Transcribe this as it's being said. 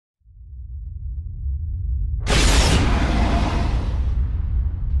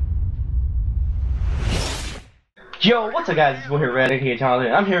Yo, what's up guys, it's boy here, Reddit here,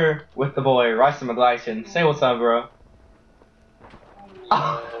 Jonathan. I'm here with the boy, Rahza. Say what's up, bro.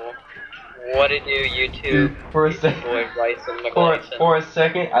 What it do, YouTube? For a second, for a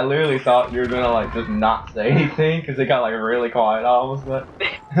second, I literally thought you were gonna like just not say anything because it got like really quiet all of a sudden.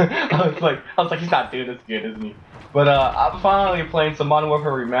 I was like, he's not doing this good, isn't he? But I'm finally playing some Modern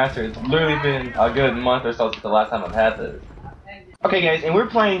Warfare Remastered. It's literally been a good month or so since the last time I've had this. Okay guys, and we're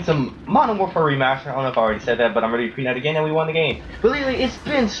playing some Modern Warfare Remastered. I don't know if I already said that, but I'm ready to repeat that again, and we won the game. But literally, it's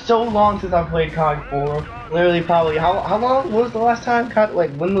been so long since I played COD 4. Literally, probably, how long was the last time?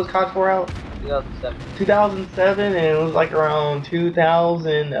 When was COD 4 out? 2007. 2007, and it was like around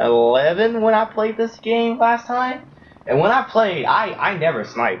 2011 when I played this game last time. And when I played, I never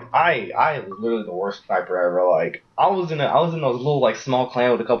sniped. I was literally the worst sniper ever. Like, I was in those little like small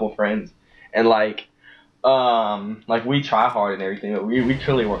clan with a couple friends, and like we try hard and everything, but we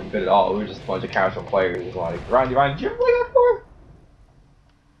truly weren't good at all. We were just a bunch of casual players. Like, Ryan, did you ever play that before?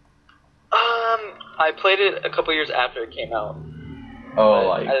 I played it a couple years after it came out. Oh,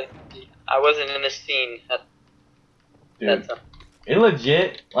 like I wasn't in the scene at that time. It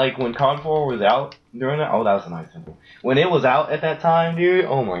legit, like when COD 4 was out during that. Oh, that was a nice symbol. When it was out at that time, dude.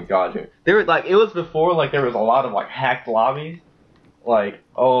 Oh my god, dude. There was like, it was before like there was a lot of like hacked lobbies. Like,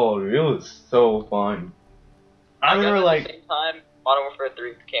 oh, dude, it was so fun. I remember like at the same time Modern Warfare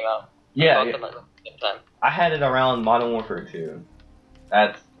 3 came out. Yeah, At the same time. I had it around Modern Warfare 2.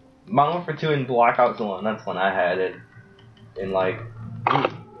 That's Modern Warfare 2 and Black Ops 1. That's when I had it. And like,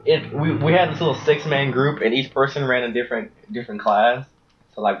 we had this little 6-man group, and each person ran a different class.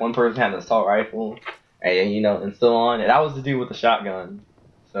 So like one person had an assault rifle, and and so on. And I was the dude with the shotgun.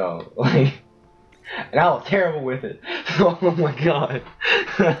 So like, and I was terrible with it. Oh my god.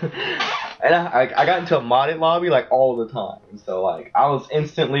 And I got into a modded lobby like all the time. So like I was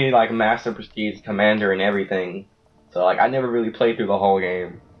instantly like Master Prestige Commander and everything. So like I never really played through the whole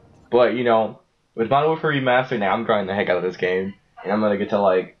game. But with Modern Warfare Remastered now, I'm grinding the heck out of this game. And I'm gonna get to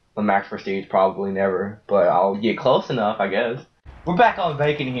like the max prestige probably never. But I'll get close enough, I guess. We're back on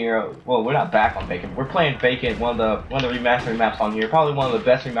Bacon here. Well, we're not back on Bacon. We're playing Bacon, one of the remastered maps on here. Probably one of the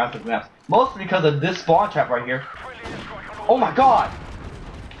best remastered maps. Mostly because of this spawn trap right here. Oh my god!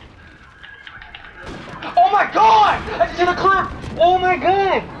 Oh my god! I just hit a clip! Oh my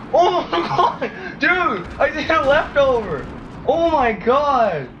god! Oh my god! Dude! I just hit a leftover! Oh my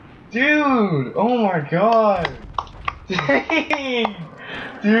god! Dude! Oh my god! Dang!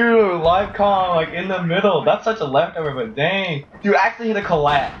 Dude, live comm like in the middle. That's such a leftover, but dang. Dude, I actually hit a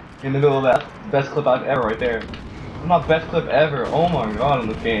collab in the middle of that. Best clip I've ever right there. My best clip ever. Oh my god in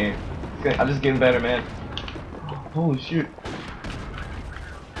this game. I'm just getting better, man. Holy shit.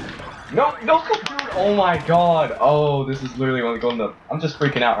 No, dude, oh my god. Oh, this is literally when I'm going up. I'm just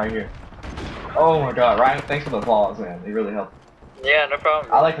freaking out right here. Oh my god, Ryan, thanks for the applause, man. They really helped. Yeah, no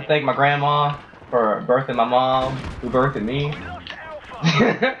problem. I like to thank my grandma for birthing my mom, who birthed me.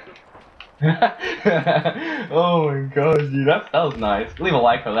 Oh my god, dude, that was nice. Leave a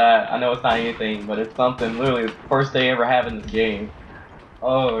like for that. I know it's not anything, but it's something. Literally, it's the first day ever having this game.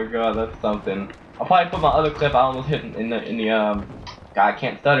 Oh my god, that's something. I'll probably put my other clip I almost hit in the God, I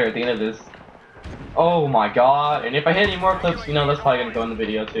can't stutter at the end of this. Oh my god, and if I hit any more clips, that's probably gonna go in the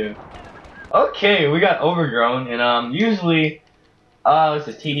video too. Okay, we got Overgrown, and usually, this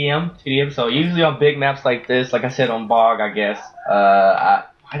is TDM, so usually on big maps like this, like I said on Bog, I guess, why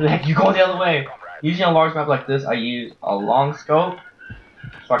the heck you going the other way? Usually on large maps like this, I use a long scope,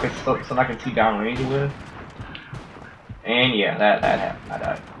 so I can see downrange with. And yeah, that happened, I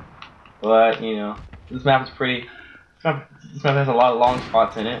died. But, this map is pretty. This map has a lot of long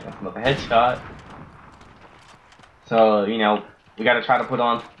spots in it. That's another headshot. So we gotta try to put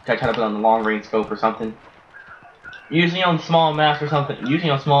on the long range scope or something. Usually on small maps or something. Usually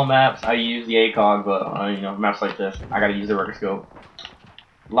on small maps I use the ACOG, but maps like this I gotta use the record scope.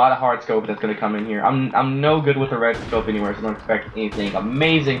 A lot of hard scope that's gonna come in here. I'm no good with the record scope anywhere, so don't expect anything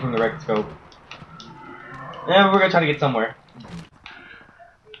amazing from the record scope. And we're gonna try to get somewhere.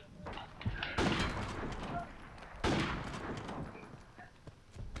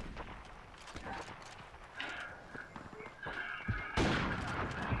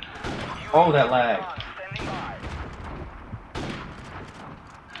 Oh, that lag.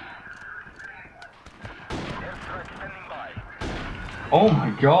 Oh my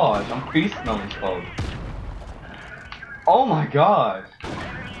gosh, I'm creasing on this boat. Oh my gosh.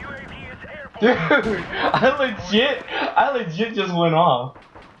 Dude, I legit just went off.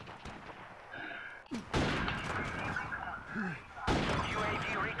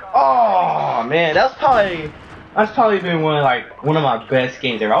 Oh man, that's probably That's probably been one of my best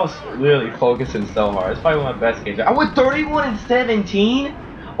games ever. I was really focusing so hard. It's probably one of my best games ever. I went 31 and 17.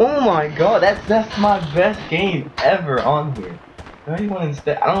 Oh my god, that's my best game ever on here. 31 and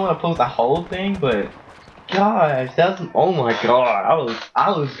I don't want to post the whole thing, but gosh, that's oh my god. I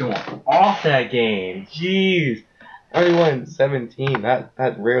was going off that game. Jeez, 31 and 17.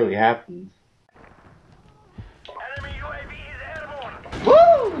 That rarely happens. Enemy UAV is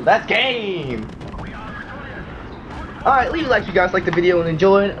airborne. Woo! That's game! Alright, leave a like if you guys liked the video and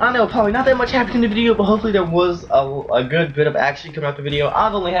enjoyed. I know probably not that much happened in the video, but hopefully there was a good bit of action coming out the video.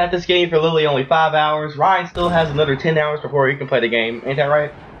 I've only had this game for literally only 5 hours. Ryan still has another 10 hours before he can play the game. Ain't that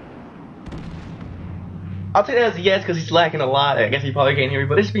right? I'll take that as a yes because he's lacking a lot. I guess he probably can't hear me,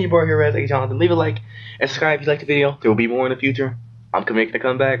 but this has been your boy here, Rahza. Hey, Jonathan. Leave a like and subscribe if you liked the video. There will be more in the future. I'm making a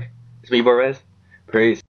comeback. It's me, boy Rez. Peace.